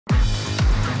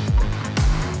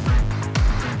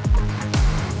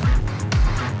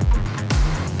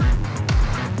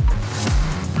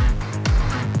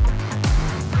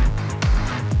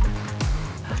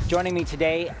Joining me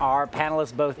today are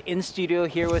panelists both in studio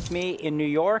here with me in New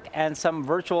York and some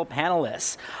virtual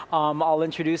panelists. I'll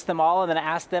introduce them all and then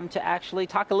ask them to actually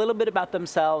talk a little bit about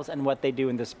themselves and what they do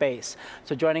in the space.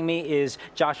 So joining me is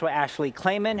Joshua Ashley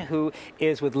Klayman, who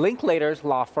is with Linklaters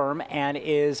law firm and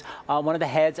is one of the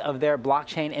heads of their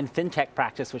blockchain and fintech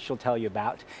practice, which she'll tell you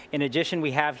about. In addition,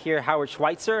 we have here Howard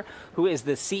Schweitzer, who is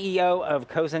the CEO of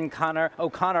Cozen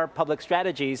O'Connor Public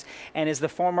Strategies and is the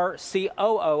former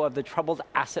COO of the Troubled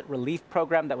Asset Relief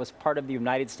Program that was part of the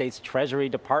United States Treasury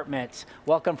Department.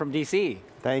 Welcome from DC.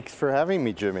 Thanks for having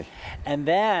me, Jimmy. And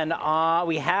then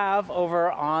we have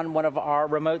over on one of our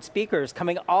remote speakers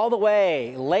coming all the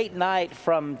way late night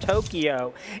from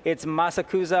Tokyo. It's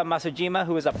Masujima,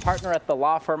 who is a partner at the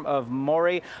law firm of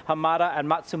Mori, Hamada, and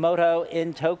Matsumoto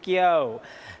in Tokyo.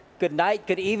 Good night,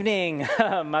 good evening,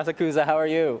 Masakazu. How are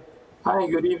you? Hi,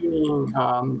 good evening.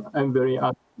 I'm very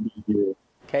honored to be here.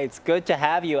 Okay, it's good to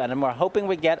have you, and we're hoping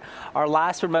we get our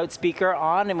last remote speaker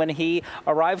on, and when he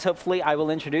arrives, hopefully I will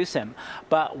introduce him.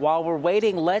 But while we're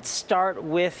waiting, let's start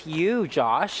with you,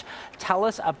 Josh. Tell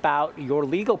us about your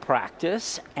legal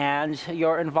practice and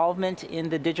your involvement in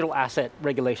the digital asset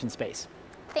regulation space.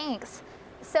 Thanks.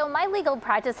 So my legal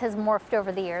practice has morphed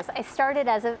over the years. I started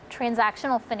as a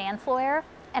transactional finance lawyer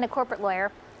and a corporate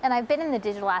lawyer, and I've been in the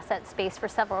digital asset space for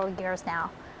several years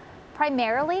now.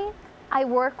 Primarily, I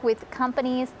work with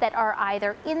companies that are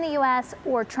either in the US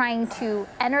or trying to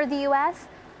enter the US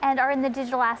and are in the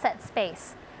digital asset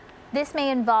space. This may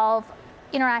involve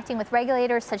interacting with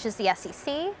regulators such as the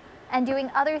SEC and doing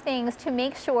other things to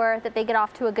make sure that they get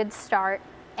off to a good start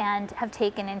and have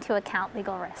taken into account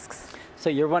legal risks. So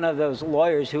you're one of those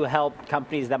lawyers who help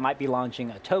companies that might be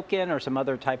launching a token or some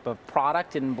other type of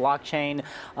product in blockchain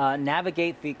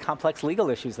navigate the complex legal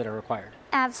issues that are required.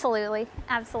 Absolutely,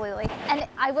 absolutely. And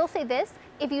I will say this,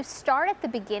 if you start at the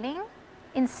beginning,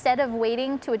 instead of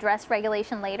waiting to address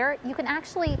regulation later, you can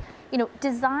actually,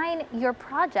 design your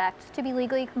project to be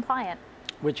legally compliant.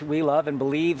 Which we love and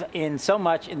believe in so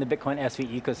much in the Bitcoin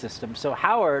SV ecosystem. So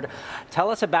Howard, tell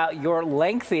us about your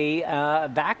lengthy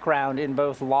background in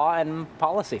both law and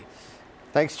policy.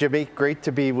 Thanks, Jimmy. Great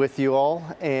to be with you all.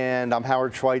 And I'm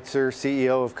Howard Schweitzer,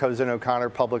 CEO of Cozen O'Connor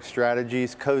Public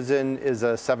Strategies. Cozen is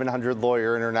a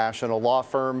 700-lawyer international law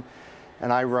firm,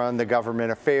 and I run the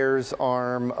government affairs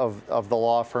arm of the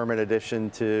law firm in addition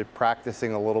to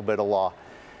practicing a little bit of law.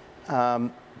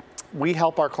 We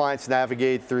help our clients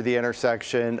navigate through the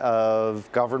intersection of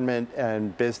government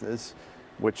and business,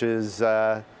 which is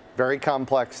very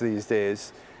complex these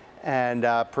days. And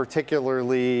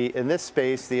particularly in this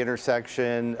space, the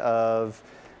intersection of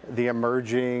the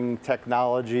emerging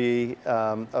technology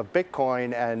of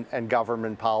Bitcoin and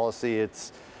government policy,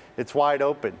 it's wide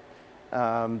open.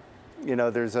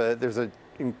 There's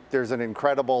an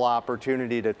incredible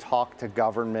opportunity to talk to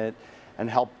government and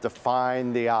help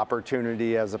define the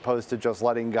opportunity as opposed to just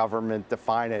letting government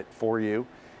define it for you.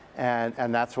 And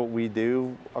that's what we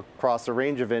do across a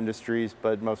range of industries,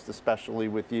 but most especially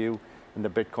with you in the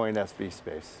Bitcoin SV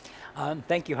space.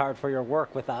 Thank you, Howard, for your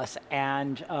work with us.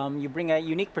 And you bring a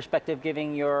unique perspective,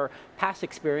 giving your past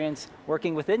experience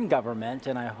working within government,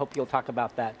 and I hope you'll talk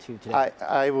about that too today.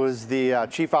 I was the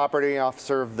Chief Operating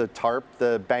Officer of the TARP,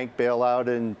 the bank bailout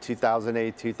in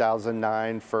 2008,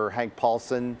 2009 for Hank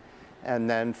Paulson, and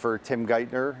then for Tim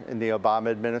Geithner in the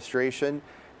Obama administration.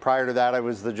 Prior to that, I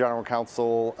was the General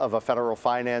Counsel of a federal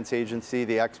finance agency,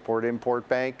 the Export-Import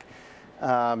Bank.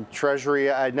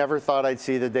 Treasury, I never thought I'd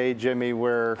see the day, Jimmy,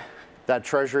 where that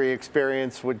Treasury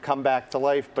experience would come back to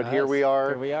life, but here we are.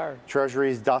 Here we are.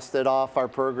 Treasury's dusted off our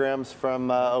programs from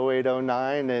 08,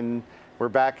 09, and we're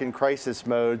back in crisis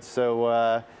mode.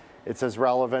 So it's as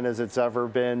relevant as it's ever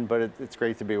been, but it's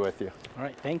great to be with you. All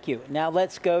right, thank you. Now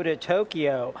let's go to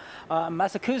Tokyo.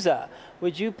 Masakazu,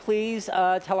 would you please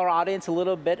tell our audience a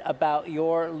little bit about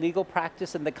your legal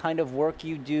practice and the kind of work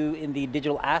you do in the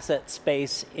digital asset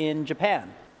space in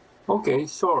Japan? Okay,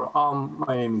 sure.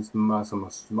 My name is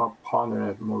Masujima,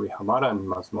 partner at Mori, Hamada, and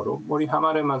Matsumoto. Mori,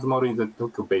 Hamada, and Matsumoto is a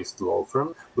Tokyo-based law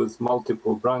firm with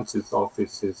multiple branches,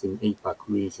 offices in APAC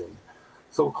region.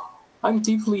 So I'm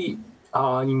deeply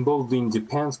involved in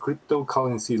Japan's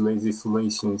cryptocurrency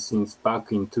legislation since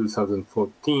back in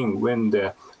 2014 when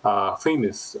the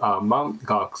famous Mt.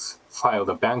 Gox filed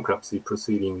a bankruptcy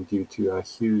proceeding due to a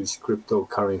huge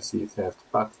cryptocurrency theft.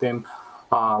 Back then,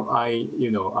 I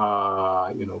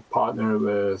partner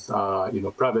with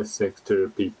private sector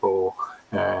people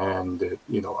and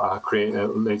create a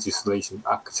legislation,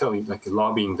 actually like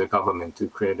lobbying the government to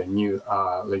create a new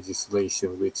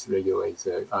legislation which regulates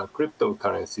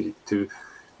cryptocurrency to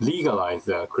legalize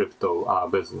crypto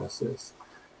businesses.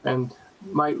 And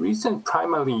My recent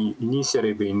primary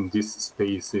initiative in this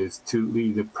space is to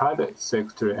lead the private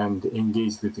sector and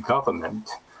engage with the government,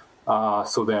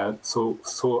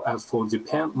 so as for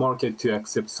Japan market to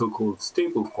accept so-called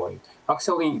stablecoin.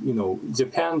 Actually,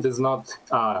 Japan does not,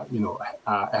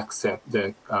 accept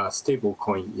the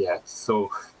stablecoin yet.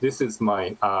 So this is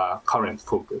my current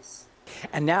focus.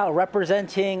 And now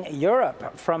representing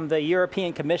Europe from the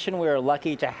European Commission, we are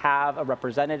lucky to have a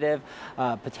representative.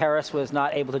 Pateras was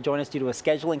not able to join us due to a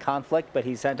scheduling conflict, but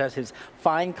he sent us his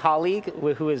fine colleague,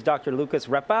 who is Dr. Lukas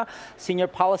Repa, Senior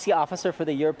Policy Officer for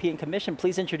the European Commission.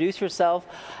 Please introduce yourself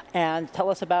and tell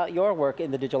us about your work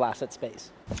in the digital asset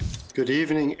space. Good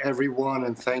evening, everyone,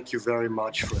 and thank you very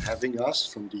much for having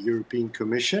us from the European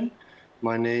Commission.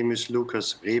 My name is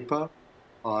Lukas Repa.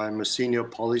 I'm a Senior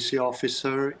Policy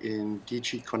Officer in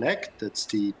DG Connect. That's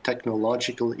the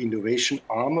technological innovation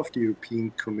arm of the European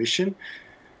Commission.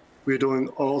 We're doing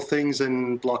all things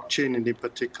in blockchain, and in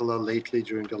particular lately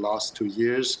during the last 2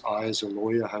 years, I as a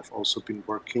lawyer have also been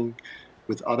working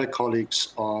with other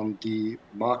colleagues on the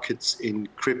markets in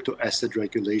crypto asset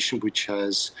regulation, which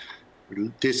has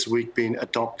this week been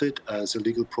adopted as a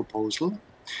legal proposal.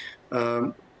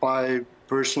 By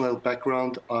personal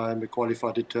background, I'm a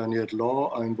qualified attorney at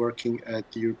law. I'm working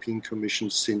at the European Commission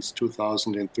since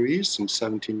 2003, since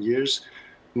 17 years,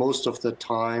 most of the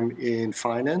time in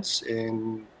finance,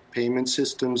 in payment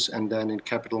systems, and then in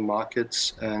capital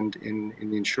markets and in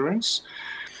insurance.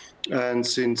 And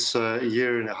since a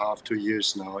year and a half, 2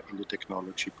 years now in the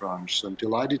technology branch. So I'm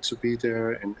delighted to be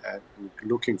there and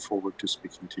looking forward to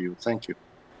speaking to you. Thank you.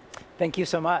 Thank you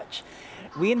so much.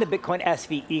 We in the Bitcoin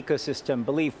SV ecosystem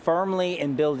believe firmly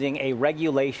in building a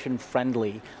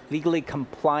regulation-friendly, legally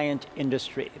compliant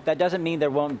industry. That doesn't mean there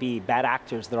won't be bad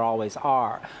actors, there always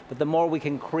are. But the more we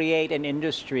can create an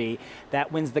industry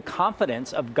that wins the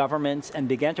confidence of governments and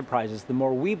big enterprises, the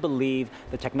more we believe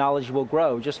the technology will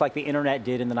grow, just like the internet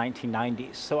did in the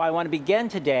 1990s. So I want to begin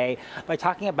today by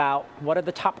talking about what are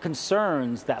the top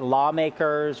concerns that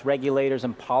lawmakers, regulators,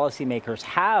 and policymakers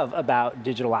have about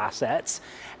digital assets.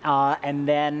 And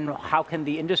then how can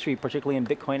the industry, particularly in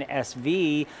Bitcoin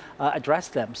SV, address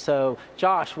them? So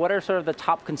Josh, what are sort of the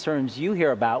top concerns you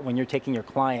hear about when you're taking your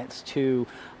clients to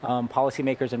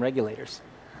policymakers and regulators?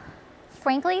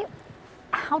 Frankly,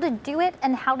 how to do it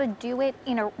and how to do it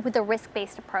with a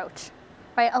risk-based approach.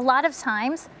 Right? A lot of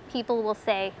times people will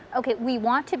say, okay, we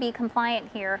want to be compliant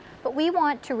here, but we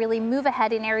want to really move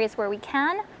ahead in areas where we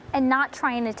can and not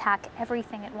try and attack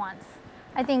everything at once.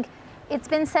 I think it's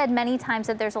been said many times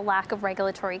that there's a lack of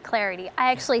regulatory clarity.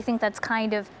 I actually think that's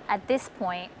kind of, at this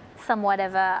point, somewhat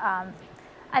of a,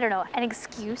 an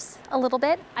excuse a little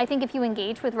bit. I think if you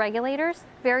engage with regulators,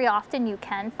 very often you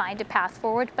can find a path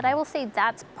forward, but I will say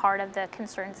that's part of the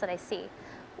concerns that I see.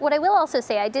 What I will also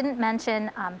say, I didn't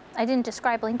mention, I didn't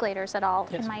describe Linklaters at all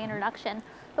in my introduction,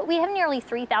 but we have nearly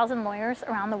 3,000 lawyers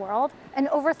around the world and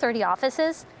over 30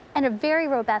 offices, and a very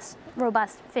robust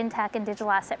fintech and digital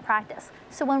asset practice.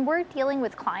 So when we're dealing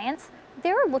with clients,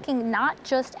 they're looking not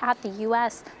just at the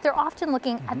US, they're often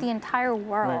looking at the entire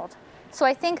world. Right. So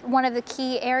I think one of the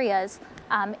key areas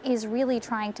is really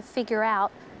trying to figure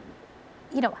out,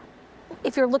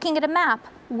 if you're looking at a map,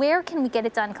 where can we get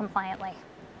it done compliantly?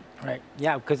 Right.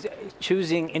 Yeah, because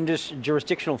choosing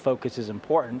jurisdictional focus is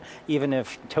important, even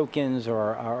if tokens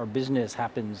or business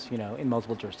happens, in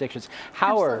multiple jurisdictions.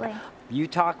 Howard, absolutely. You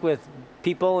talk with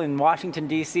people in Washington,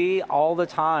 D.C. all the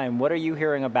time. What are you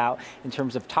hearing about in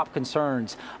terms of top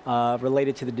concerns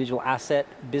related to the digital asset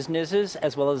businesses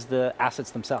as well as the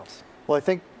assets themselves? Well, I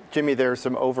think, Jimmy, there are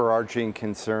some overarching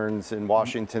concerns in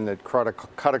Washington that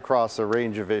cut across a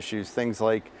range of issues, things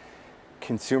like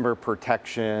consumer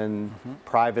protection,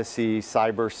 privacy,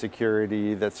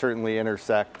 cybersecurity that certainly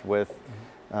intersect with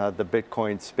the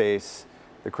Bitcoin space,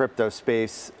 the crypto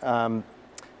space.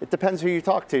 It depends who you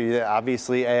talk to.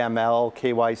 Obviously, AML,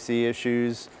 KYC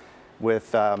issues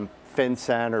with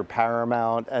FinCEN or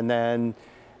Paramount, and then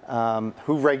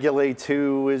who regulates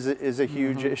who is a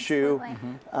huge issue.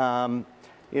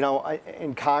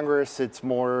 In Congress, it's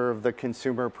more of the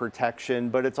consumer protection,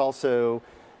 but it's also,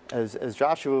 as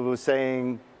Joshua was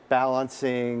saying,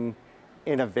 balancing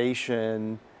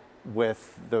innovation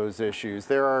with those issues.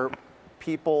 There are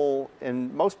people,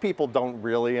 and most people don't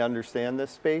really understand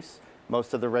this space.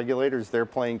 Most of the regulators, they're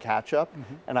playing catch up,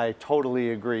 and I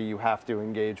totally agree, you have to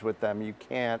engage with them. You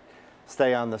can't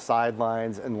stay on the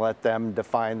sidelines and let them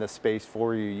define the space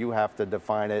for you. You have to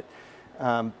define it.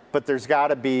 But there's got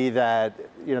to be that,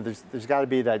 there's got to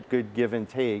be that good give and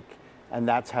take. And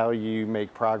that's how you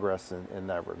make progress in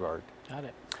that regard. Got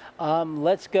it.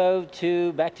 Let's go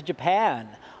back to Japan.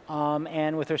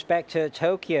 And with respect to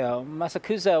Tokyo,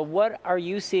 Masakazu, what are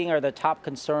you seeing are the top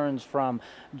concerns from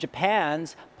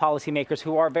Japan's policymakers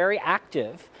who are very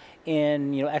active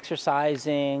in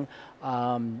exercising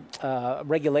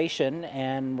regulation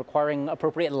and requiring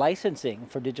appropriate licensing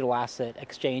for digital asset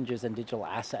exchanges and digital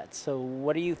assets? So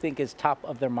what do you think is top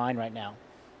of their mind right now?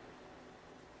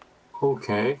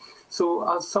 Okay, so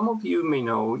as some of you may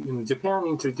know, Japan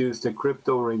introduced the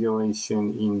crypto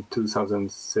regulation in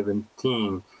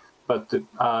 2017, but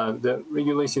the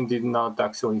regulation did not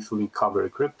actually fully cover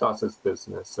crypto assets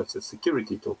business, such as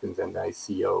security tokens and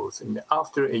ICOs. And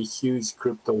after a huge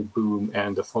crypto boom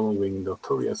and the following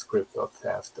notorious crypto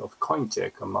theft of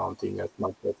CoinCheck amounting as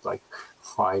much as like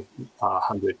 $580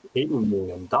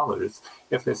 million,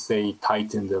 FSA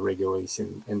tightened the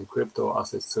regulation, and crypto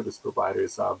asset service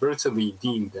providers are virtually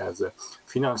deemed as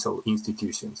financial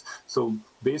institutions. So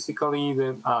basically,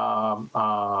 the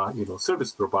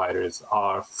service providers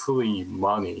are fully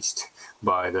managed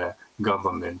by the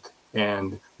government,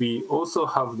 and we also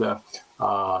have the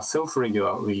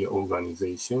self-regulatory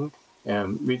organization,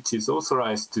 which is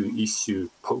authorized to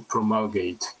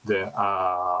promulgate the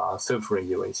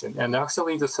self-regulation. And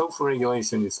actually, the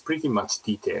self-regulation is pretty much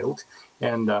detailed,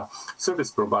 and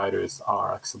service providers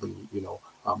are actually,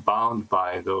 bound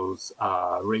by those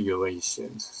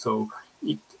regulations. So,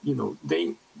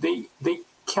 they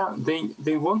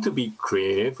want to be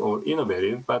creative or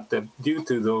innovative, but due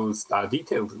to those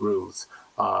detailed rules,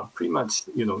 pretty much,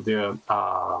 their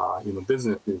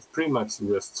business is pretty much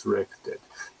restricted.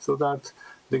 So that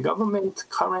the government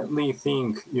currently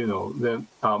think, the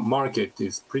market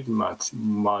is pretty much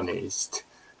managed.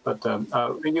 But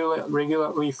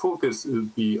regulatory focus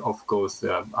would be, of course,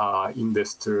 the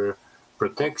investor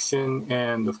protection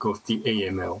and, of course, the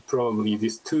AML. Probably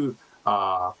these two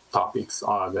topics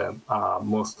are the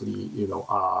mostly,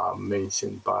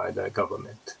 mentioned by the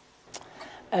government.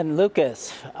 And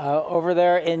Lukas, over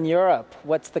there in Europe,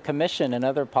 what's the Commission and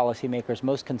other policymakers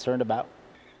most concerned about?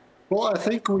 Well, I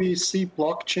think we see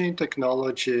blockchain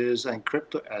technologies and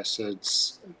crypto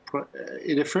assets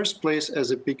in the first place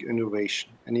as a big innovation,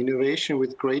 an innovation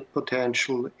with great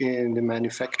potential in the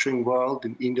manufacturing world,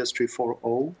 in Industry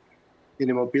 4.0, in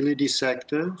the mobility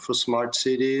sector, for smart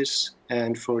cities,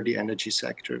 and for the energy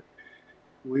sector.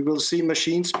 We will see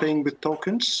machines paying with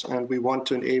tokens, and we want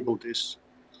to enable this.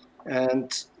 And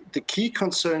the key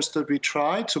concerns that we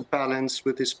try to balance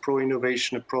with this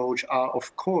pro-innovation approach are,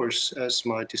 of course, as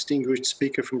my distinguished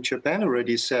speaker from Japan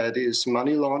already said, is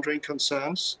money laundering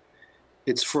concerns,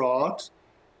 it's fraud,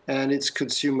 and it's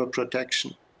consumer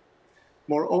protection.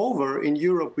 Moreover, in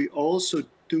Europe, we also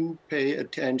do pay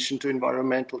attention to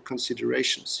environmental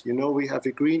considerations. We have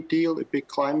a Green Deal, a big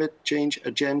climate change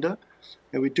agenda,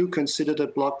 and we do consider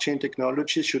that blockchain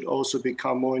technology should also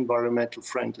become more environmental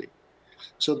friendly.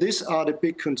 So these are the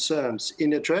big concerns.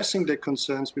 In addressing the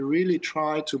concerns, we really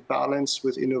try to balance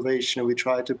with innovation, and we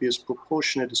try to be as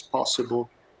proportionate as possible.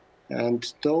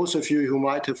 And those of you who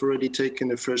might have already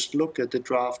taken a first look at the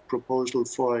draft proposal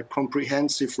for a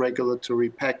comprehensive regulatory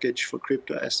package for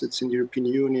crypto assets in the European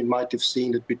Union might have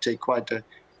seen that we take quite a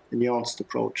nuanced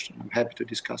approach. I'm happy to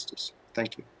discuss this.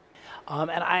 Thank you.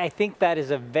 And I think that is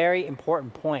a very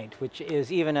important point, which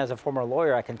is, even as a former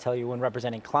lawyer, I can tell you when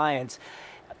representing clients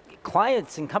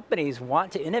and companies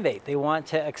want to innovate. They want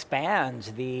to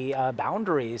expand the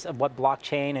boundaries of what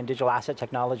blockchain and digital asset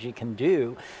technology can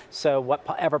do. So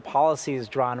whatever policy is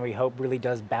drawn, we hope really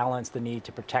does balance the need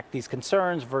to protect these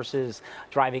concerns versus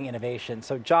driving innovation.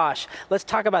 So Josh, let's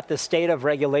talk about the state of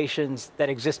regulations that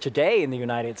exist today in the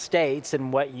United States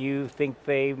and what you think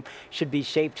they should be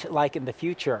shaped like in the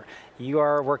future. You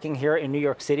are working here in New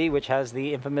York City, which has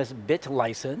the infamous BIT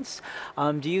license.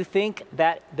 Do you think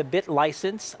that the BIT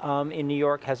license in New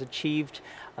York has achieved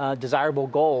desirable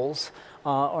goals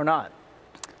or not?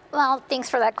 Well,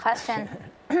 thanks for that question.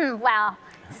 Wow.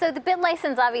 So the BIT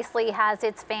license obviously has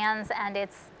its fans and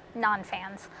its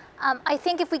non-fans. I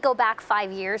think if we go back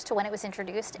 5 years to when it was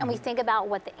introduced and we think about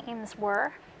what the aims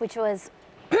were, which was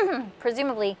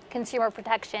presumably consumer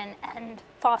protection and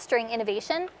fostering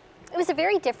innovation, it was a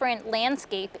very different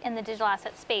landscape in the digital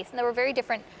asset space, and there were very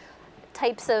different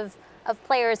types of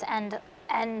players, and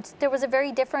there was a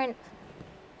very different,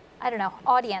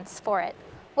 audience for it.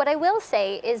 What I will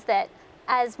say is that,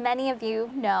 as many of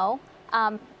you know,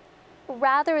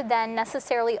 rather than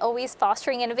necessarily always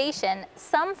fostering innovation,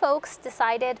 some folks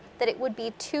decided that it would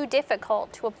be too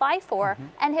difficult to apply for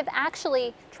and have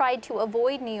actually tried to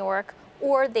avoid New York,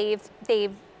 or they've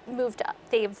moved up.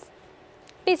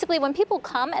 Basically, when people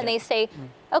come and they say,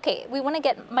 okay, we want to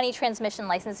get money transmission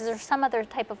licenses or some other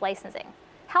type of licensing,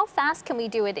 how fast can we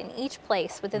do it in each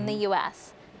place within the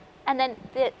US? And then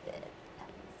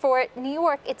for New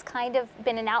York, it's kind of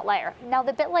been an outlier. Now,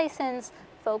 the BitLicense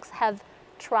folks have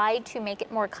tried to make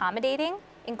it more accommodating,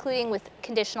 including with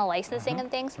conditional licensing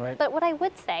and things. Right. But what I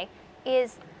would say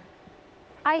is,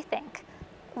 I think,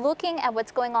 looking at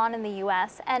what's going on in the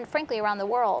US and frankly around the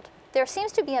world, there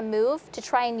seems to be a move to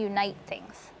try and unite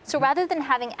things. So rather than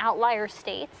having outlier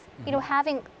states, you know,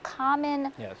 having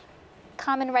common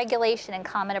regulation and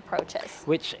common approaches.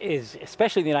 Which is,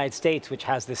 especially in the United States, which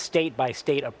has this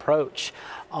state-by-state approach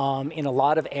in a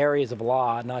lot of areas of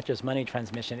law, not just money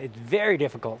transmission. It's very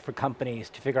difficult for companies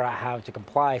to figure out how to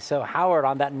comply. So Howard,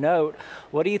 on that note,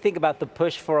 what do you think about the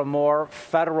push for a more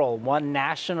federal, one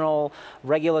national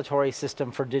regulatory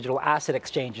system for digital asset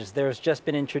exchanges? There's just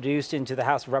been introduced into the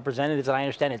House of Representatives, and I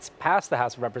understand it's passed the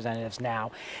House of Representatives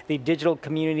now, the Digital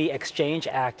Community Exchange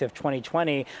Act of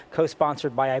 2020,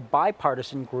 co-sponsored by a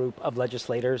bipartisan group of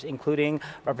legislators, including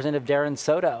Representative Darren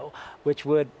Soto, which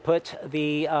would put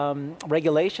the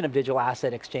regulation of digital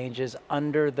asset exchanges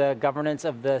under the governance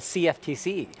of the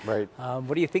CFTC. Right.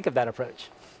 What do you think of that approach?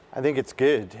 I think it's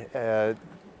good.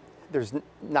 There's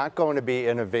not going to be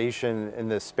innovation in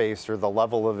this space, or the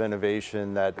level of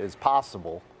innovation that is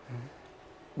possible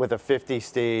with a 50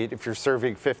 state, if you're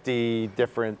serving 50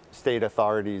 different state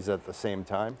authorities at the same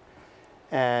time.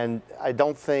 And I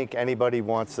don't think anybody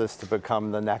wants this to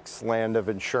become the next land of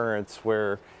insurance,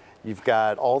 where you've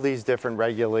got all these different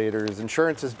regulators.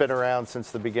 Insurance has been around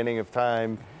since the beginning of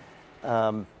time.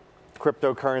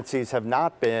 Cryptocurrencies have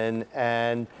not been,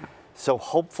 and so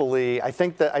hopefully, I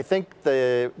think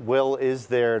the will is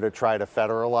there to try to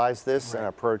federalize this and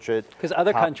approach it. Because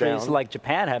other countries down. like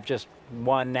Japan have just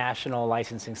one national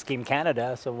licensing scheme,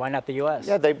 Canada, so why not the US?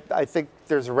 Yeah, I think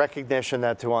there's a recognition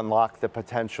that to unlock the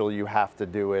potential, you have to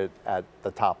do it at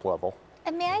the top level.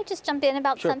 And may I just jump in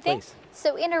about Sure, something? please.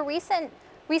 So in a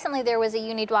recently there was a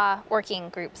UNIDWA working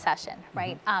group session,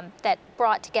 right, that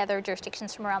brought together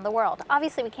jurisdictions from around the world.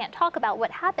 Obviously, we can't talk about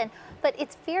what happened, but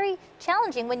it's very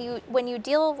challenging when you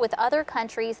deal with other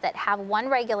countries that have one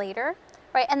regulator,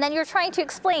 right, and then you're trying to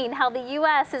explain how the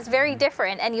U.S. is very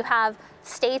different, and you have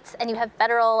states and you have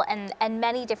federal and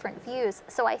many different views.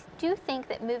 So I do think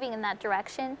that moving in that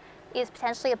direction is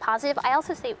potentially a positive. I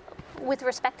also say, with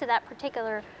respect to that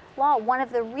particular law, one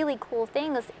of the really cool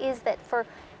things is that for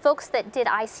folks that did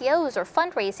ICOs or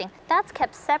fundraising, that's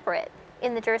kept separate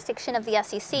in the jurisdiction of the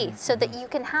SEC, so that you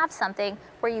can have something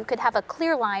where you could have a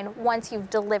clear line once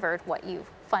you've delivered what you've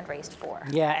fundraised for.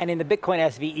 Yeah, and in the Bitcoin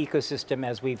SV ecosystem,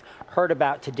 as we've heard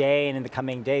about today and in the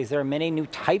coming days, there are many new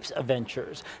types of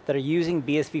ventures that are using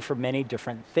BSV for many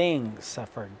different things,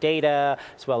 for data,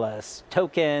 as well as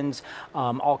tokens,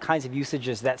 all kinds of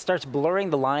usages that starts blurring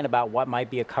the line about what might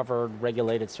be a covered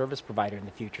regulated service provider in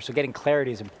the future. So getting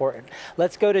clarity is important.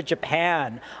 Let's go to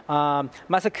Japan.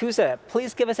 Masakazu,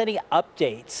 please give us any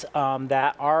updates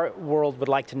that our world would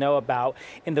like to know about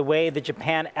in the way the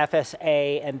Japan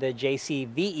FSA and the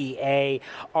JCVEA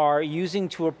are using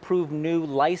to approve new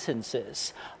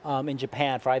licenses in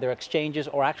Japan for either exchanges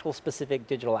or actual specific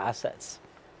digital assets.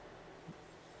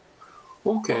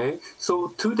 Okay, so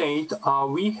to date,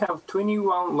 we have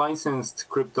 21 licensed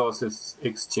crypto assets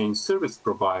exchange service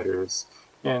providers,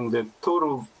 and the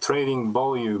total trading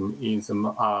volume is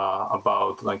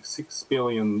about like $6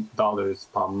 billion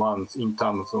per month in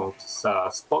terms of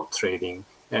spot trading,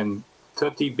 and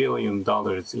 $30 billion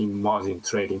in margin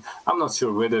trading. I'm not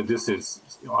sure whether this is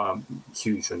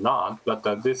huge or not, but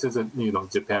this is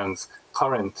Japan's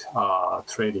current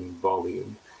trading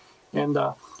volume, and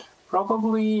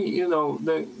probably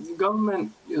the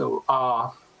government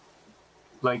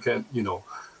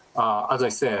as I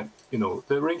said,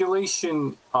 the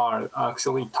regulation are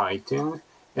actually tightened,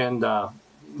 and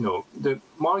the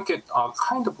market are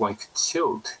kind of like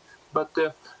chilled, but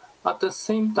at the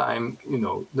same time,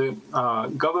 the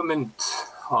government,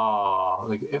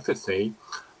 like FSA's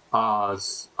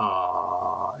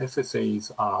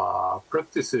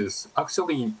practices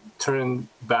actually turned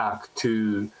back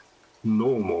to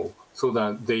normal, so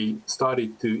that they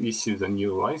started to issue the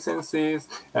new licenses,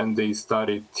 and they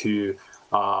started to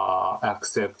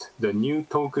accept the new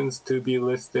tokens to be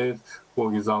listed.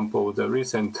 For example, the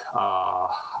recent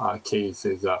case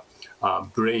is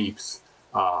Brave's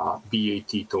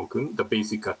BAT token, the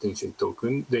basic attention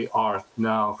token. They are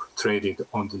now traded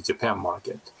on the Japan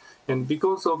market. And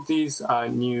because of this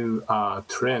new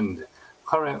trend,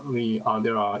 currently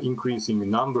there are increasing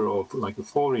number of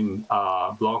foreign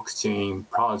blockchain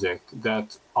projects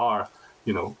that are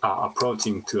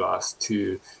approaching to us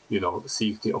to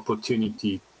seek the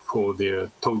opportunity for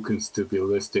their tokens to be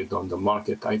listed on the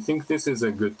market. I think this is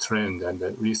a good trend, and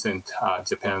the recent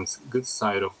Japan's good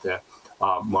side of the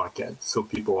market. So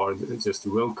people are just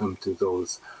welcome to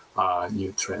those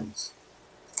new trends.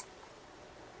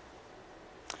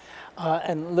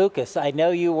 And Lukas, I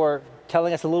know you were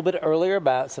telling us a little bit earlier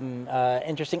about some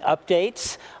interesting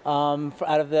updates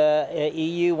out of the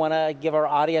EU. Want to give our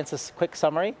audience a quick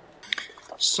summary?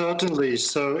 Certainly.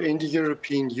 So in the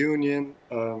European Union,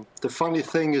 the funny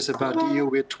thing is about the EU,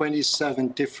 we're 27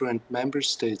 different member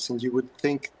states, and you would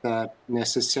think that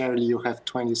necessarily you have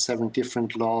 27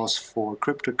 different laws for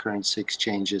cryptocurrency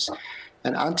exchanges.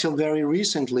 And until very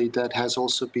recently, that has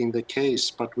also been the case.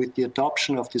 But with the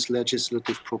adoption of this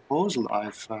legislative proposal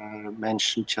I've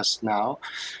mentioned just now,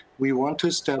 we want to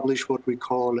establish what we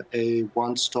call a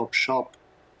one-stop shop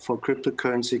for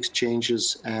cryptocurrency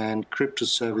exchanges and crypto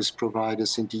service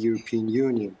providers in the European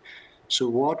Union. So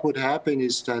what would happen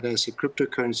is that as a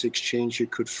cryptocurrency exchange, you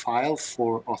could file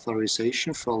for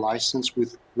authorization for a license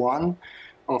with one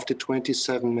of the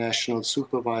 27 national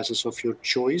supervisors of your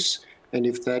choice. And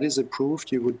if that is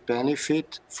approved, you would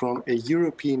benefit from a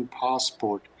European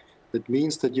passport. That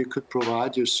means that you could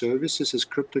provide your services as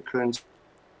cryptocurrency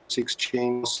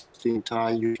exchange to the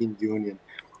entire European Union.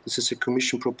 This is a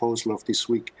Commission proposal of this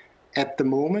week. At the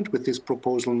moment, with this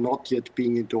proposal not yet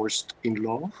being endorsed in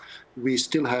law, we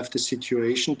still have the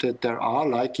situation that there are,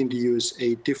 like in the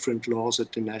USA, different laws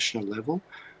at the national level.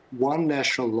 One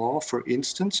national law, for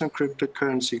instance, on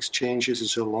cryptocurrency exchanges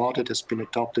is a law that has been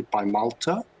adopted by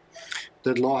Malta.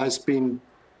 That law has been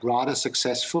rather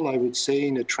successful, I would say,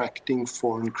 in attracting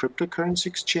foreign cryptocurrency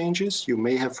exchanges. You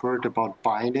may have heard about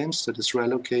Binance that is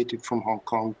relocated from Hong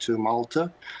Kong to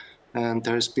Malta. And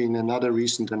there's been another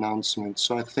recent announcement.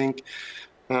 So I think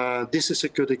this is a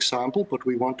good example, but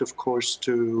we want, of course,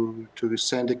 to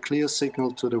send a clear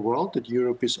signal to the world that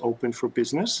Europe is open for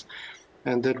business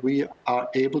and that we are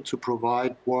able to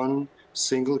provide one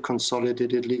single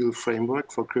consolidated legal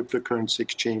framework for cryptocurrency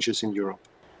exchanges in Europe.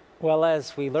 Well,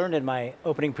 as we learned in my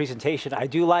opening presentation, I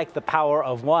do like the power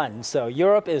of one. So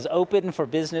Europe is open for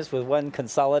business with one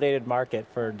consolidated market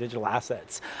for digital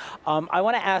assets. I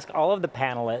want to ask all of the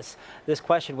panelists this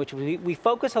question, which we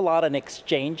focus a lot on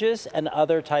exchanges and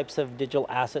other types of digital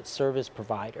asset service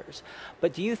providers.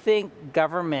 But do you think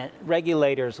government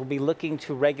regulators will be looking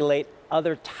to regulate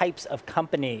other types of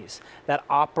companies that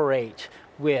operate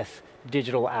with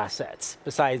digital assets,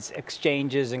 besides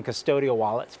exchanges and custodial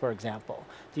wallets, for example?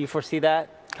 Do you foresee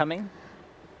that coming?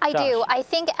 I Josh? do. I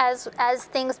think as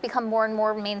things become more and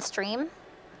more mainstream,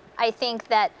 I think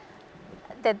that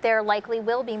there likely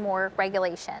will be more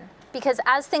regulation. Because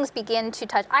as things begin to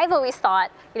touch, I've always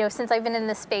thought, since I've been in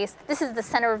this space, this is the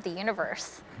center of the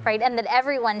universe, right? And that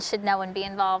everyone should know and be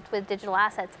involved with digital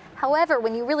assets. However,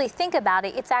 when you really think about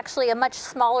it, it's actually a much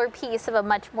smaller piece of a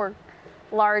much more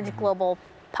large global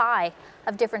pie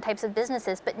of different types of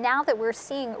businesses. But now that we're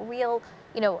seeing real,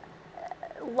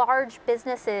 large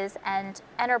businesses and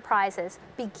enterprises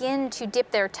begin to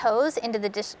dip their toes into the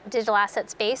digital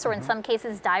asset space, or in some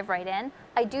cases dive right in,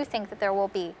 I do think that there will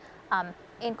be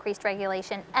increased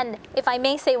regulation. And if I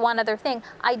may say one other thing,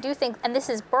 I do think, and this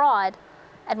is broad,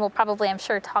 and we'll probably, I'm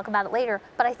sure, talk about it later,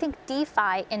 but I think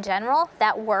DeFi in general,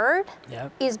 that word,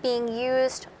 is being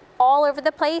used all over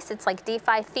the place. It's like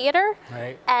DeFi theater.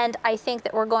 Right. And I think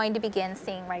that we're going to begin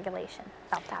seeing regulation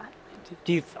about that.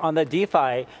 On the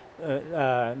DeFi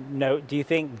note, do you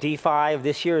think DeFi of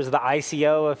this year is the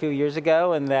ICO a few years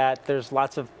ago, and that there's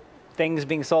lots of things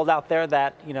being sold out there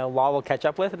that law will catch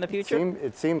up with in the future?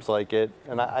 It seems like it,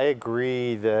 and I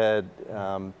agree that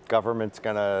government's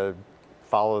going to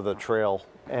follow the trail,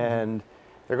 and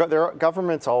their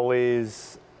government's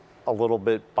always a little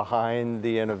bit behind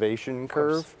the innovation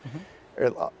curve,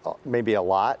 maybe a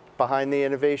lot behind the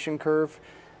innovation curve,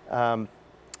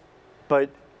 but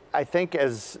I think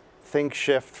as things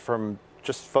shift from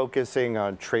just focusing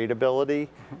on tradability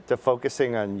to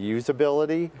focusing on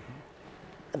usability,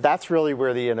 that's really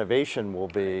where the innovation will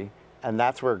be, and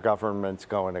that's where government's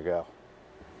going to go.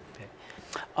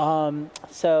 Okay.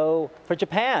 So for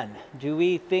Japan, do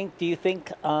you think,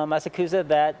 Masakazu,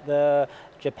 that the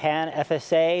Japan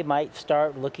FSA might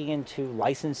start looking into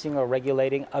licensing or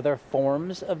regulating other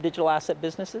forms of digital asset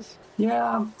businesses?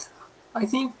 Yeah. I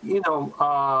think, in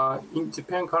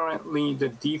Japan currently, the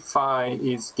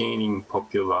DeFi is gaining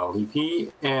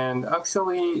popularity. And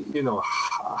actually,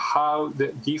 how the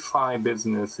DeFi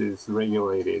business is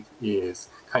regulated is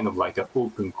kind of like an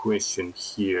open question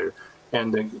here.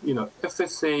 And,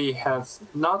 FSA has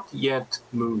not yet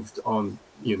moved on,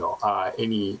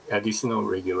 any additional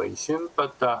regulation.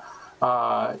 But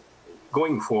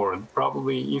going forward,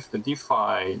 probably if the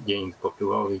DeFi gains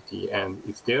popularity and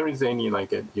if there is any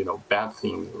bad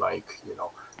thing like,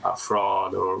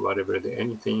 fraud or whatever,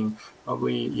 anything,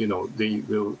 probably, they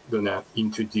will gonna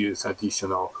introduce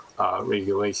additional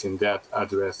regulation that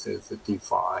addresses the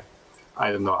DeFi.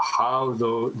 I don't know how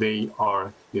though they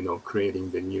are,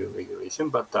 creating the new regulation,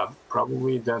 but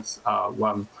probably that's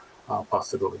one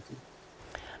possibility.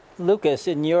 Lukas,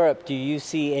 in Europe, do you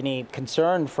see any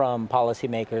concern from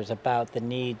policymakers about the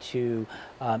need to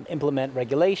implement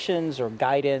regulations or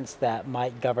guidance that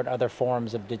might govern other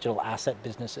forms of digital asset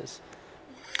businesses?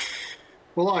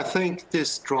 Well, I think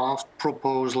this draft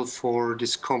proposal for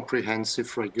this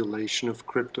comprehensive regulation of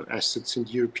crypto assets in the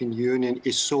European Union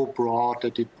is so broad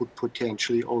that it would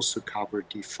potentially also cover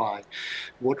DeFi.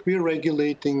 What we're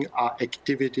regulating are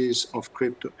activities of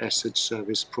crypto asset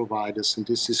service providers, and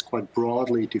this is quite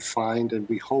broadly defined and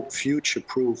we hope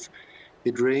future-proof.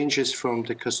 It ranges from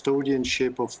the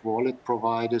custodianship of wallet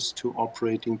providers to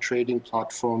operating trading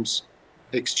platforms,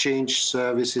 exchange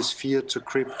services, fiat to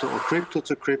crypto or crypto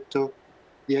to crypto,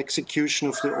 the execution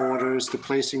of the orders, the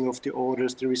placing of the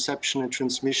orders, the reception and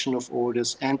transmission of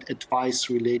orders, and advice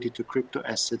related to crypto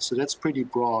assets. So that's pretty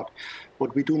broad.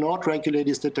 What we do not regulate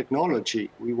is the technology.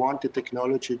 We want the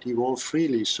technology to evolve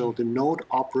freely. So the node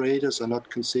operators are not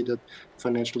considered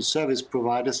financial service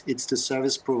providers. It's the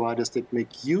service providers that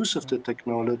make use of the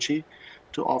technology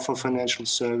to offer financial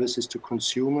services to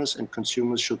consumers, and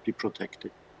consumers should be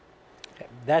protected.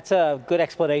 That's a good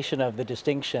explanation of the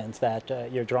distinctions that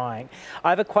you're drawing. I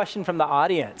have a question from the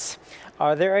audience.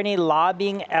 Are there any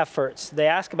lobbying efforts, they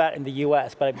ask about in the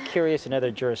US, but I'm curious in other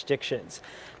jurisdictions,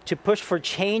 to push for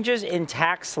changes in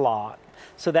tax law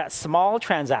so that small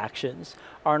transactions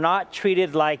are not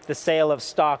treated like the sale of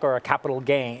stock or a capital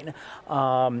gain,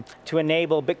 to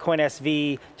enable Bitcoin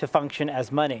SV to function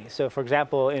as money? So for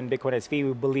example, in Bitcoin SV,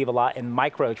 we believe a lot in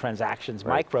micro transactions,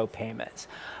 micro payments.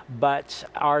 But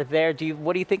are there,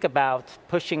 what do you think about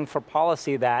pushing for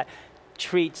policy that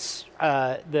treats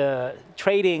the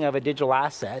trading of a digital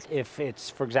asset, if it's,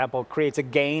 for example, creates a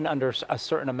gain under a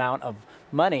certain amount of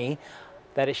money,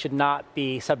 that it should not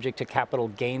be subject to capital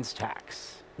gains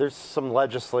tax? There's some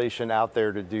legislation out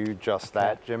there to do just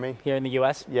that, Jimmy. Here in the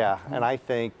US? Yeah, and I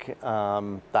think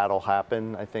that'll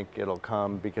happen. I think it'll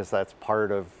come because that's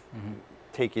part of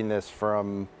taking this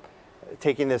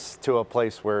to a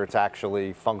place where it's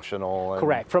actually functional. And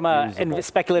correct, from a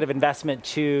speculative investment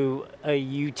to a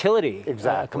utility,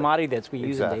 a commodity that we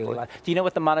use in daily life. Do you know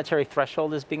what the monetary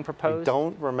threshold is being proposed? I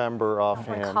don't remember offhand.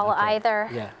 I don't recall either.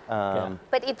 Yeah.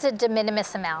 But it's a de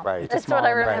minimis amount. Right. That's what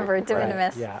I remember, de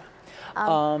minimis. Yeah.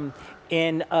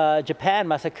 In Japan,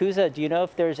 Masakazu, do you know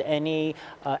if there's any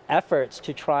efforts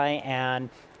to try and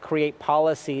create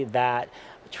policy that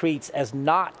treats as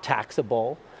not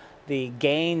taxable the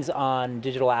gains on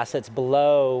digital assets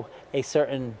below a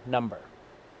certain number?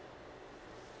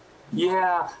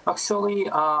 Yeah, actually,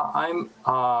 I'm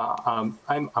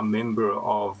a member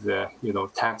of the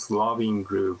tax lobbying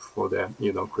group for the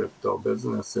crypto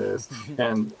businesses,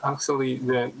 and actually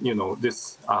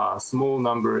this small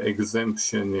number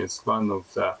exemption is one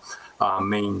of the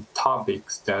main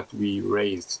topics that we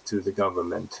raised to the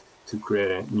government to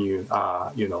create a new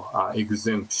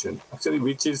exemption. Actually,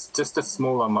 which is just a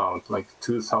small amount, like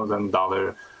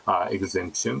 $2,000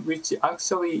 exemption, which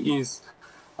actually is.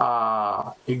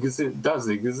 Does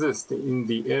exist in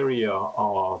the area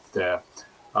of the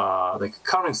like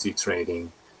currency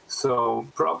trading. So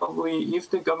probably if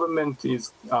the government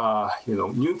is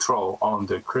neutral on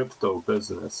the crypto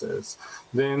businesses,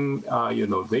 then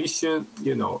they should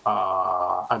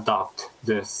adopt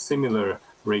the similar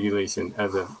regulation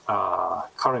as a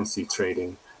currency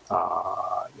trading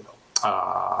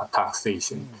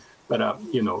taxation. But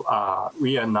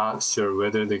we are not sure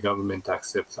whether the government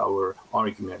accepts our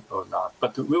argument or not.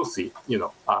 But we'll see.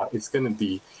 It's going to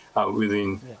be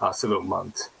within several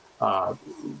months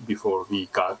before we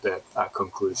got that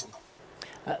conclusion.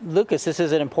 Lukas, this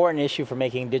is an important issue for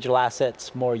making digital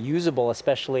assets more usable,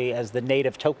 especially as the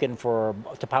native token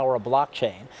to power a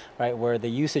blockchain, right, where the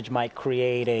usage might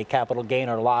create a capital gain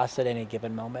or loss at any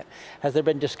given moment. Has there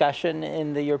been discussion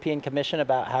in the European Commission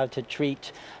about how to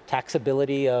treat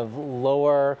taxability of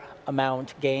lower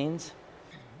amount gains?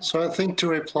 So I think to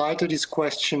reply to this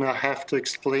question, I have to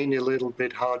explain a little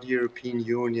bit how the European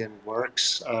Union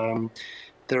works.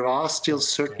 There are still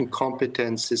certain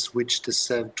competences which the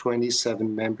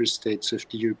 27 member states of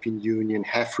the European Union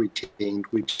have retained,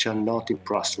 which are not in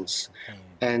Brussels.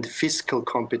 And fiscal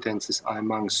competences are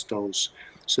amongst those.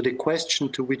 So the question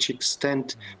to which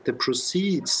extent the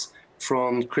proceeds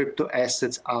from crypto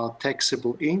assets are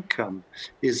taxable income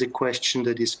is a question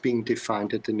that is being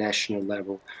defined at the national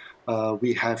level.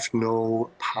 We have no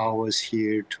powers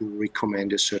here to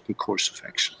recommend a certain course of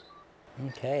action.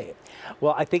 Okay.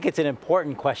 Well, I think it's an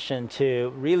important question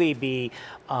to really be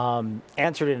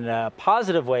answered in a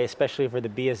positive way, especially for the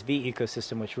BSV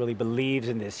ecosystem, which really believes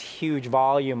in this huge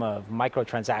volume of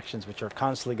microtransactions, which are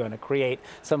constantly going to create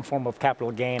some form of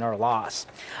capital gain or loss.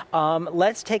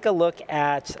 Let's take a look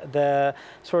at the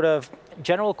sort of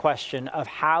general question of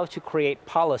how to create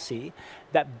policy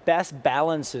that best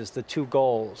balances the two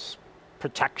goals: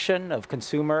 protection of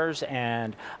consumers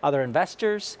and other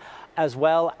investors, as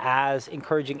well as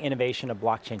encouraging innovation of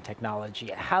blockchain technology.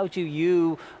 How do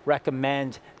you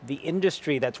recommend the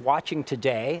industry that's watching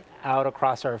today out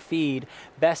across our feed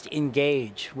best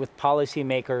engage with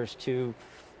policymakers to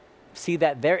see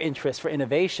that their interests for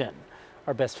innovation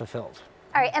are best fulfilled?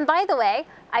 All right, and by the way,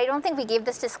 I don't think we gave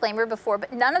this disclaimer before,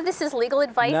 but none of this is legal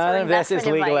advice or investment advice. None of this is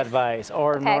legal advice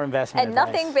or nor investment advice.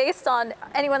 And nothing based on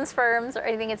anyone's firms or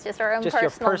anything. It's just our own personal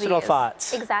views. Just your personal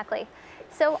thoughts. Exactly.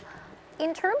 So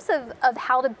in terms of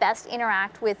how to best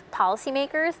interact with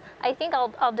policymakers, I think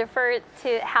I'll defer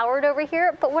to Howard over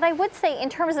here. But what I would say in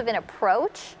terms of an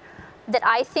approach that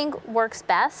I think works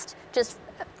best, just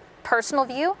personal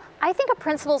view, I think a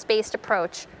principles-based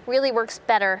approach really works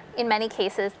better in many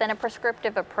cases than a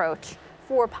prescriptive approach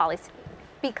for policy.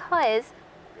 Because,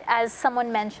 as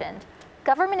someone mentioned,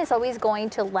 government is always going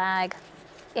to lag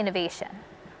innovation,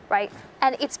 right?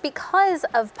 And it's because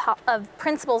of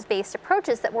principles-based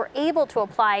approaches that we're able to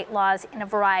apply laws in a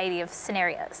variety of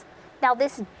scenarios. Now,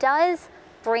 this does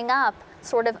bring up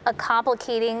sort of a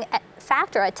complicating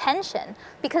factor, a tension,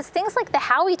 because things like the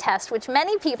Howey test, which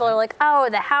many people are like, oh,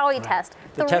 the Howey test.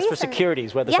 The test for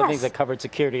securities, whether something's that covered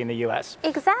security in the US.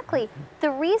 Exactly.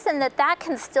 The reason that that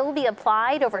can still be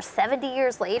applied over 70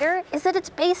 years later is that it's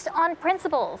based on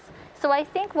principles. So I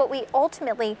think what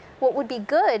would be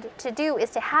good to do is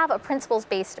to have a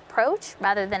principles-based approach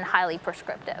rather than highly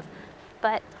prescriptive.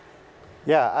 But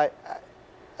yeah,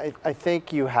 I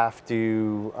think you have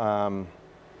to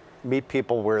meet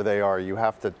people where they are. You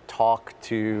have to talk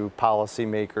to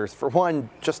policymakers. For one,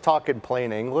 just talk in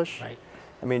plain English. Right.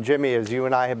 I mean, Jimmy, as you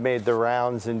and I have made the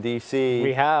rounds in DC.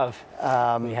 We have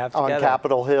on together.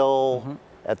 Capitol Hill,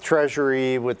 at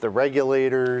Treasury, with the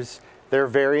regulators. There are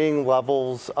varying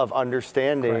levels of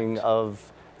understanding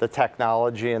of the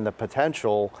technology and the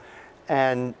potential.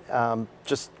 And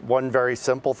just one very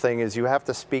simple thing is you have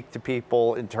to speak to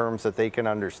people in terms that they can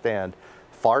understand.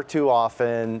 Far too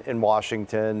often in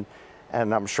Washington,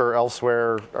 and I'm sure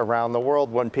elsewhere around the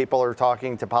world, when people are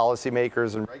talking to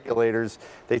policymakers and regulators,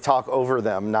 they talk over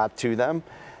them, not to them,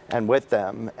 and with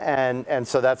them. And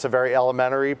so that's a very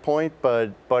elementary point,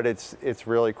 but it's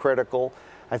really critical.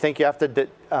 I think you have to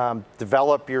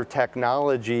develop your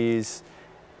technologies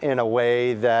in a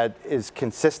way that is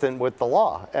consistent with the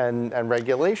law and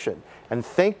regulation, and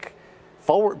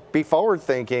be forward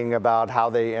thinking about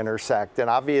how they intersect. And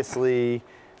obviously,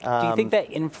 do you think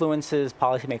that influences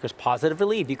policymakers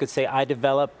positively? If you could say, I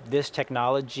developed this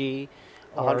technology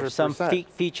or 100%. Some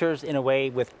features in a way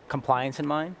with compliance in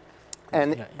mind?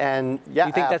 And yeah,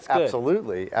 you think that's good?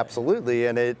 Absolutely.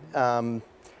 And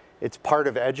it's part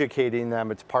of educating them.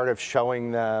 It's part of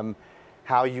showing them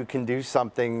how you can do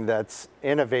something that's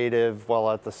innovative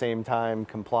while at the same time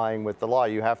complying with the law.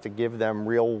 You have to give them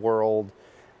real world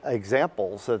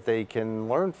examples that they can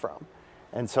learn from.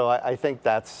 And so I think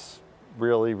that's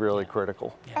really, really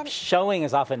critical. Yeah. Showing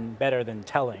is often better than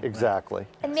telling. Exactly.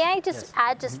 Right? And may I just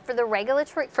add, just for the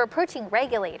for approaching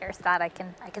regulators, that I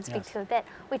can speak to a bit,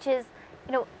 which is,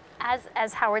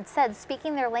 as Howard said,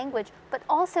 speaking their language, but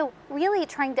also really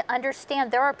trying to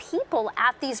understand there are people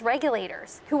at these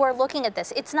regulators who are looking at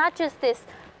this. It's not just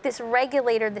this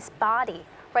regulator, this body,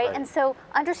 right? And so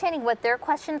understanding what their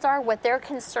questions are, what their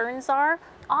concerns are,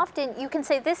 often you can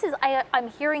say, I'm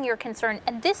hearing your concern,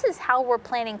 and this is how we're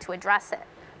planning to address it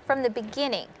from the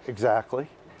beginning. Exactly.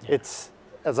 Yeah. It's,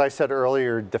 as I said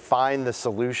earlier, define the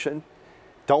solution.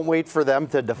 Don't wait for them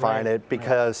to define it,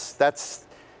 because that's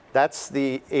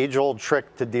the age-old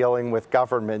trick to dealing with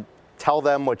government. Tell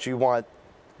them what you want,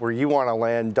 where you want to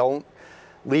land. Don't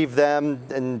leave them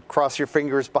and cross your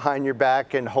fingers behind your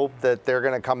back and hope that they're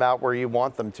going to come out where you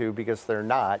want them to, because they're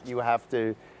not. You have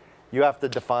to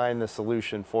define the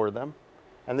solution for them,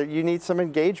 and that you need some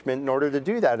engagement in order to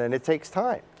do that, and it takes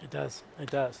time. It does.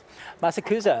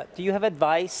 Masakazu, do you have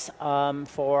advice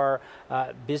for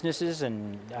businesses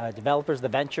and developers, the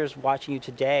ventures watching you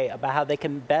today, about how they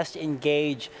can best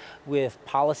engage with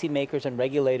policymakers and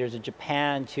regulators in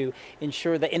Japan to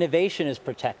ensure that innovation is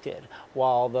protected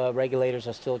while the regulators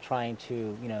are still trying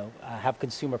to, have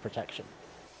consumer protection?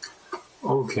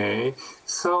 Okay,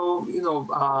 so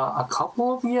a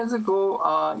couple of years ago,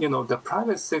 the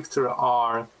private sector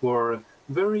were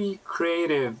very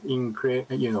creative in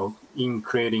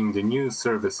creating the new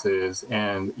services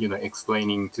and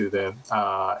explaining to the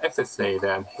FSA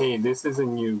that, hey, this is a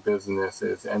new business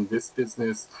and this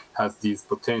business has these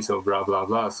potential, blah blah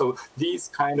blah. So these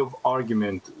kind of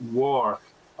arguments were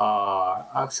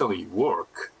actually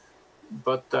work.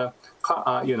 But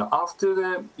after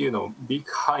the big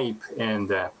hype and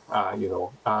the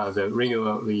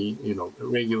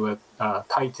regular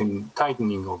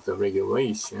tightening of the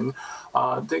regulation,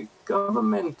 the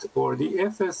government or the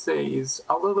FSA is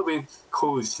a little bit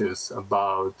cautious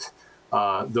about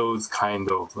those kind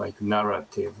of like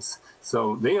narratives.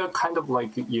 So they are kind of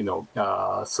like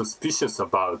suspicious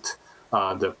about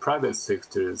the private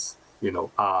sector's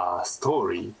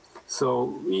story.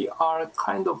 So we are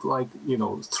kind of like,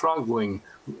 struggling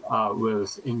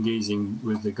with engaging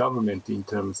with the government in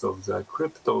terms of the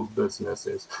crypto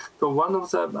businesses. So one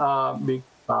of the big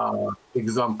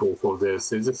example for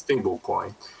this is a stable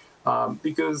coin.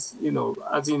 Because,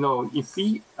 as you know, if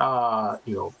we,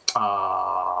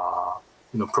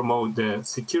 promote the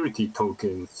security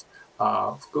tokens,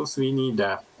 of course, we need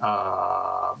a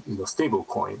stable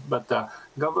coin, but the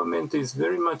government is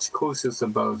very much cautious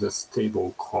about the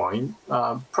stable coin,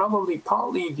 probably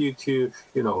partly due to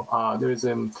there is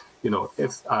a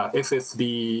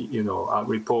FSB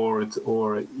report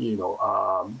or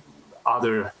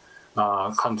other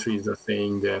countries are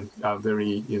saying that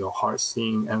very harsh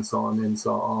thing and so on and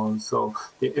so on. So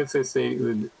the FSA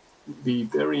would be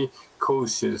very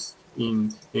cautious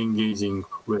in engaging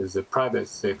with the private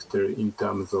sector in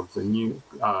terms of the new,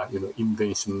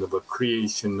 invention of a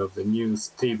creation of the new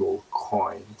stable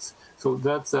coins. So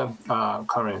that's a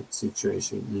current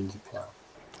situation in Japan.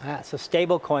 So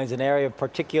stable coins, an area of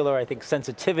particular, I think,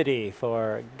 sensitivity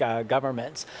for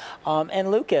governments. And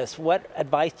Lukas, what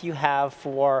advice do you have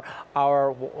for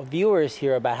our viewers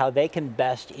here about how they can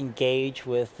best engage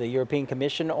with the European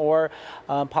Commission or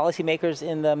policymakers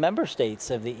in the member states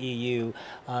of the EU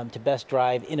to best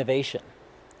drive innovation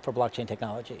for blockchain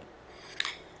technology?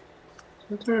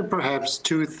 There are perhaps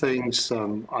two things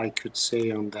I could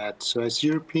say on that. So as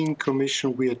European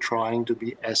Commission, we are trying to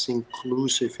be as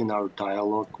inclusive in our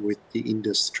dialogue with the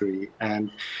industry.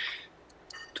 And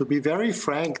to be very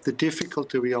frank, the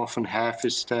difficulty we often have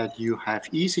is that you have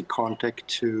easy contact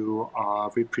to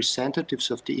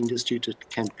representatives of the industry that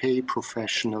can pay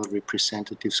professional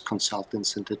representatives,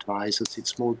 consultants, and advisors.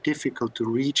 It's more difficult to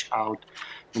reach out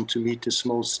and to meet the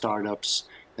small startups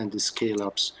and the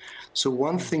scale-ups. So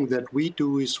one thing that we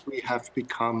do is we have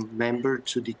become member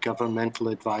to the Governmental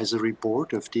Advisory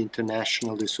Board of the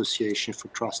International Association for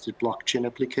Trusted Blockchain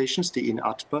Applications, the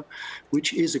INATBA,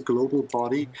 which is a global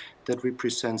body that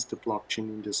represents the blockchain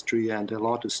industry, and a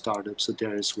lot of startups are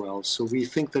there as well. So we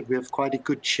think that we have quite a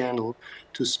good channel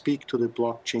to speak to the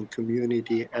blockchain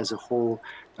community as a whole,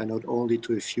 and not only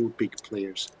to a few big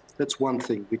players. That's one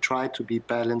thing. We try to be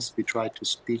balanced. We try to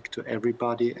speak to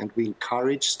everybody, and we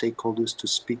encourage stakeholders to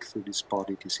speak through this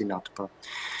body, this INATBA.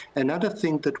 Another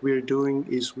thing that we're doing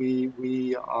is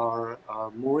we are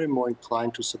more and more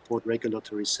inclined to support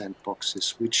regulatory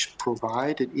sandboxes, which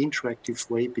provide an interactive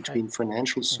way between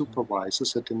financial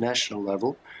supervisors at the national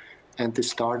level and the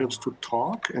startups to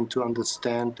talk and to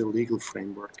understand the legal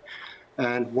framework.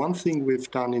 And one thing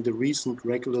we've done in the recent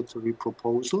regulatory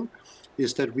proposal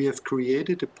is that we have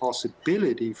created a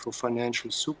possibility for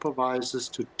financial supervisors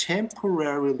to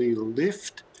temporarily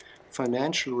lift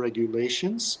financial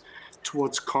regulations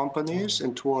towards companies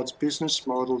and towards business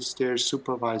models they're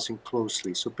supervising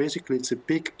closely. So basically, it's a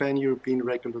big pan-European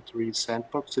regulatory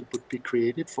sandbox that would be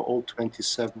created for all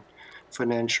 27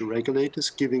 financial regulators,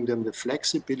 giving them the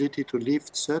flexibility to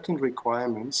lift certain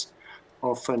requirements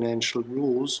of financial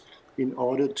rules in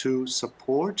order to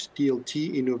support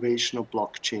DLT innovation of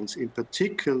blockchains, in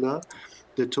particular,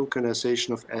 the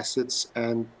tokenization of assets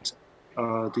and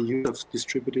the use of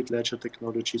distributed ledger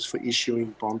technologies for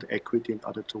issuing bond equity and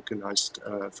other tokenized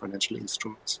financial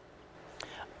instruments.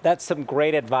 That's some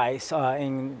great advice.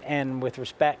 And with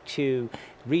respect to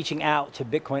reaching out to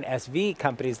Bitcoin SV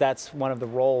companies, that's one of the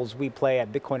roles we play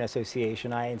at Bitcoin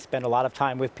Association. I spend a lot of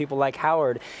time with people like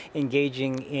Howard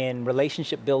engaging in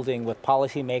relationship building with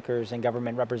policymakers and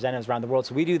government representatives around the world.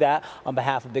 So we do that on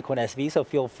behalf of Bitcoin SV. So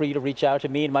feel free to reach out to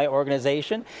me and my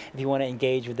organization if you want to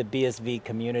engage with the BSV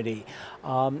community.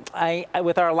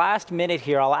 With our last minute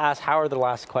here, I'll ask Howard the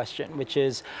last question, which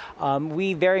is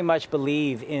we very much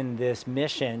believe in this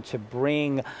mission to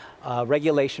bring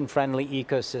regulation-friendly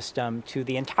ecosystem to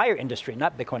the entire industry,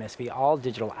 not Bitcoin SV, all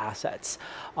digital assets,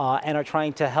 and are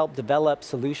trying to help develop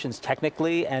solutions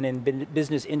technically and in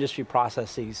business industry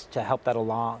processes to help that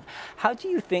along. How do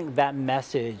you think that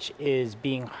message is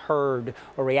being heard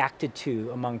or reacted to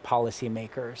among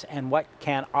policymakers, and what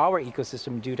can our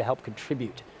ecosystem do to help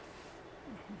contribute?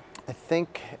 I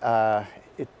think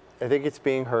it's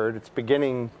being heard. It's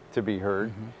beginning to be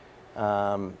heard.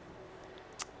 And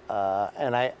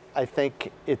I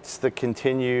think it's the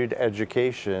continued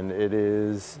education. It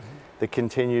is the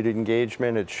continued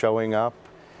engagement. It's showing up.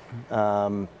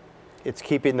 It's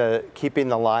keeping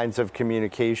the lines of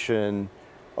communication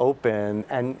open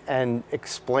and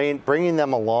bringing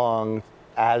them along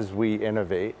as we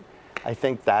innovate. I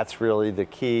think that's really the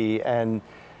key. And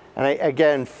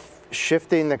again,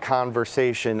 shifting the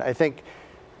conversation. I think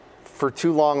for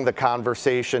too long the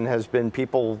conversation has been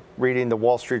people reading the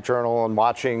Wall Street Journal and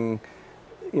watching,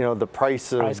 the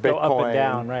price of Bitcoin go up and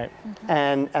down, right?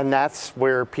 And that's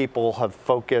where people have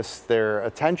focused their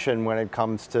attention when it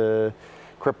comes to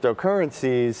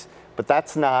cryptocurrencies, but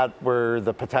that's not where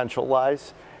the potential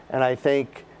lies. And I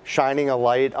think shining a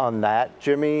light on that,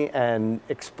 Jimmy, and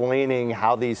explaining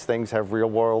how these things have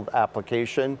real-world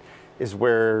application is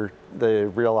where the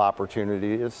real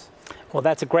opportunity is. Well,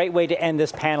 that's a great way to end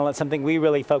this panel. It's something we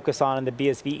really focus on in the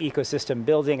BSV ecosystem,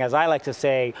 building, as I like to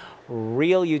say,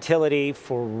 real utility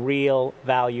for real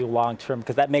value long-term,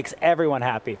 because that makes everyone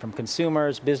happy, from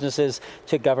consumers, businesses,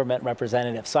 to government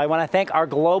representatives. So I want to thank our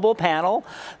global panel,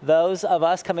 those of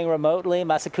us coming remotely,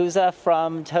 Masakazu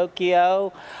from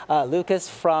Tokyo, Lukas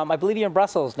from, I believe you're in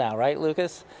Brussels now, right,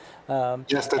 Lukas?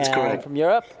 Yes, that's correct. From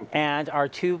Europe, and our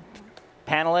two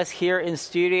panelists here in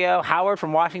studio, Howard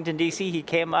from Washington, D.C. He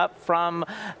came up from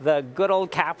the good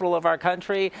old capital of our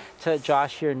country, to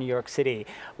Josh here in New York City.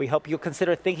 We hope you'll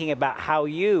consider thinking about how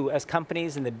you, as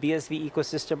companies in the BSV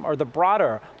ecosystem or the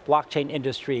broader blockchain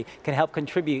industry, can help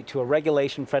contribute to a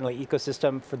regulation-friendly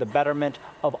ecosystem for the betterment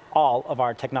of all of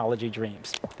our technology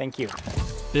dreams. Thank you.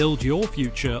 Build your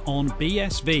future on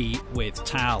BSV with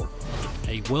TAL,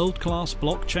 a world-class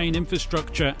blockchain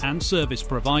infrastructure and service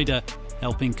provider,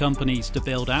 helping companies to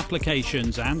build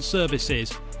applications and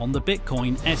services on the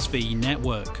Bitcoin SV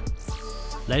network.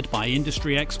 Led by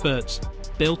industry experts,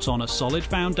 built on a solid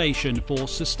foundation for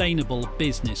sustainable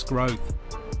business growth.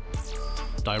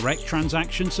 Direct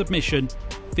transaction submission,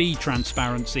 fee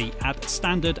transparency at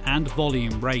standard and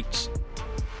volume rates.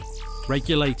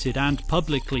 Regulated and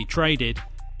publicly traded,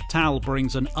 TAL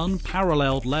brings an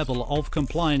unparalleled level of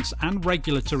compliance and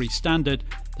regulatory standard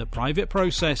that private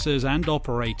processors and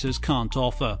operators can't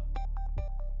offer.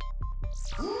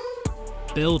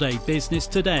 Build a business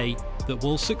today that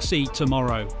will succeed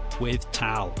tomorrow with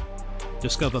TAL.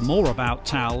 Discover more about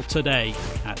TAL today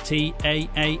at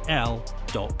taal.com.